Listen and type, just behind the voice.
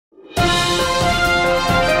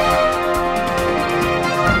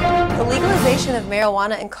legalization of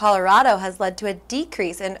marijuana in Colorado has led to a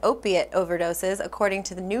decrease in opiate overdoses, according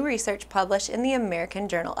to the new research published in the American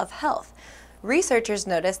Journal of Health. Researchers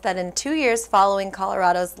noticed that in 2 years following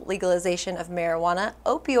Colorado's legalization of marijuana,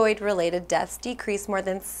 opioid-related deaths decreased more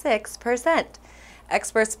than 6%.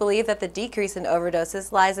 Experts believe that the decrease in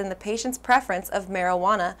overdoses lies in the patient's preference of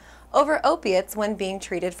marijuana over opiates when being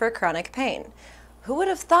treated for chronic pain. Who would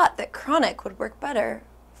have thought that chronic would work better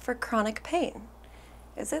for chronic pain?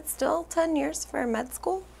 Is it still 10 years for med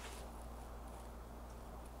school?